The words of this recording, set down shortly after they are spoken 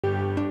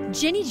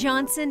Ginny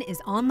Johnson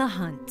is on the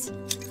hunt.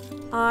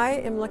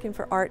 I am looking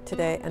for art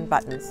today and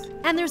buttons.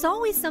 And there's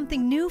always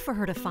something new for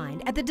her to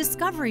find at the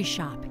Discovery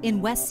Shop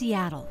in West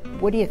Seattle.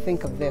 What do you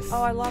think of this?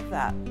 Oh, I love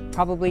that.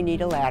 Probably need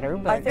a ladder,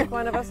 but I think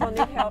one of us will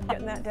need help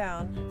getting that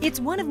down.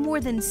 It's one of more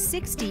than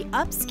 60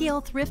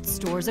 upscale thrift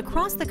stores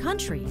across the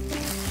country,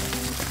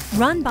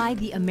 run by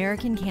the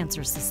American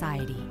Cancer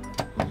Society.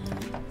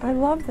 I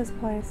love this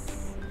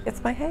place.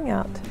 It's my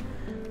hangout.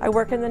 I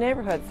work in the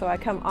neighborhood, so I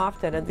come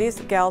often, and these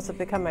gals have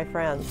become my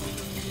friends.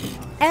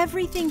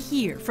 Everything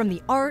here, from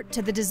the art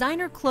to the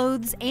designer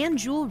clothes and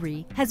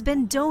jewelry, has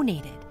been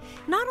donated,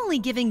 not only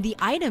giving the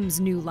items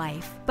new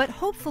life, but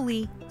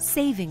hopefully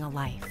saving a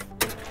life.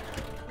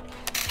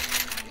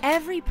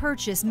 Every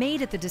purchase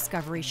made at the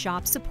Discovery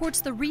Shop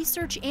supports the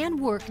research and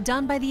work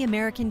done by the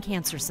American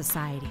Cancer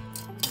Society.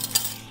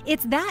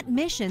 It's that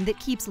mission that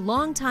keeps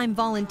longtime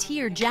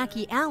volunteer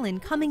Jackie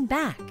Allen coming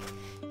back.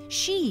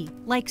 She,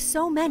 like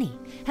so many,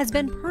 has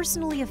been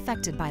personally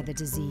affected by the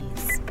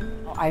disease.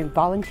 I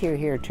volunteer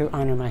here to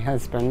honor my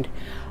husband,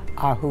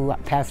 who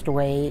passed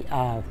away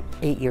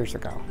 8 years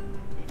ago.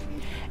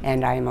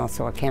 And I am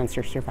also a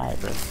cancer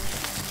survivor.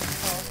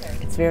 Oh, okay.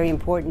 It's very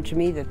important to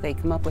me that they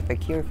come up with a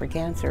cure for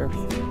cancer,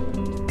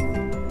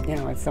 you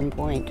know, at some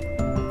point.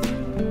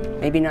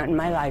 Maybe not in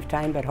my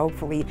lifetime, but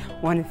hopefully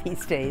one of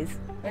these days.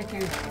 Thank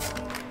you.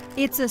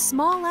 It's a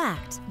small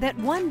act that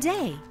one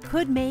day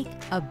could make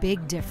a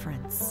big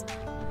difference.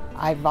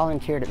 I've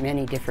volunteered at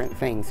many different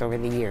things over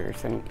the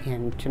years,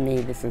 and to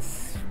me this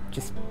is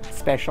just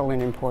special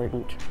and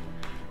important. It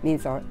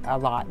means a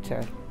lot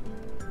to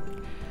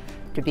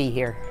be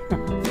here.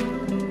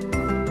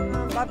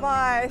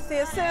 Bye-bye. See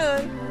you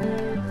soon.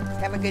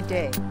 Have a good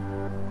day.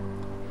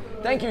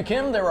 Thank you,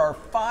 Kim. There are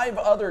 5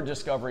 other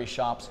Discovery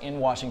Shops in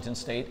Washington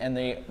State, and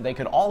they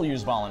could all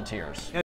use volunteers.